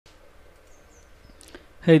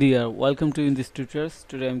Hey dear, welcome to in this tutorials.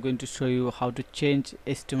 Today I'm going to show you how to change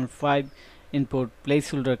HTML5 input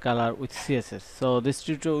placeholder color with CSS. So this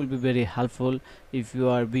tutorial will be very helpful if you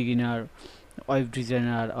are beginner web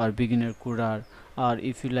designer or beginner coder, or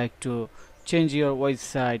if you like to change your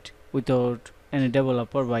website without any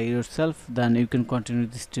developer by yourself, then you can continue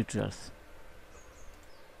these tutorials.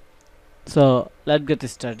 So let's get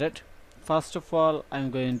started. First of all,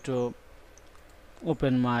 I'm going to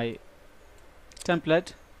open my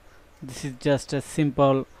template. This is just a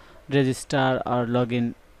simple register or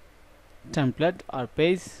login template or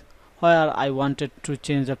page where I wanted to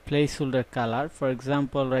change the placeholder color. For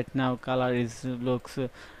example, right now color is looks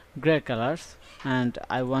gray colors, and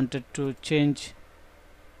I wanted to change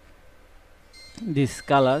these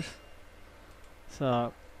colors.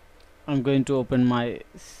 So I'm going to open my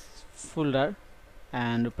folder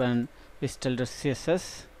and open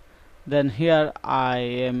style.css. Then here I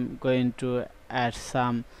am going to add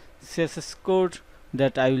some CSS code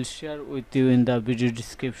that I will share with you in the video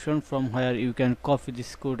description, from where you can copy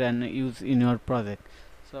this code and use in your project.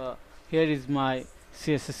 So here is my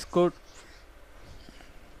CSS code.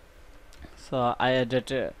 So I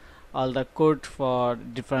added all the code for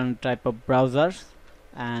different type of browsers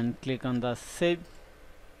and click on the save.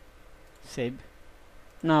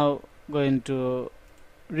 Now going to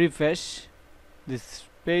refresh this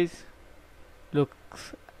page.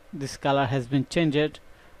 Looks, this color has been changed.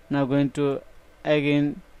 Now going to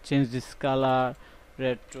again change this color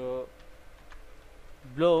red to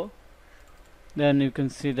blue, then you can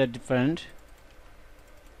see the different.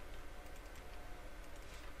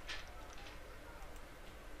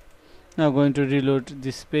 Now going to reload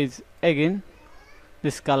this page again.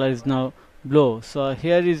 This color is now blue. So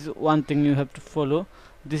here is one thing you have to follow.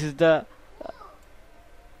 This is the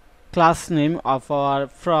class name of our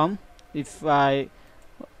from. If I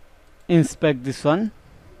inspect this one,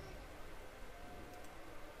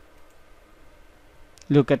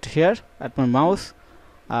 look at here at my mouse,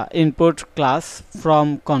 input class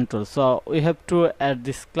from control. So we have to add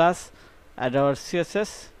this class, add our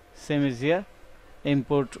CSS, same as here,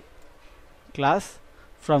 input class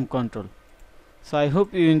from control. So I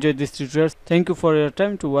hope you enjoyed this tutorial. Thank you for your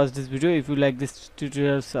time to watch this video. If you like this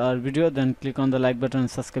tutorials or video, then click on the like button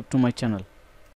and subscribe to my channel.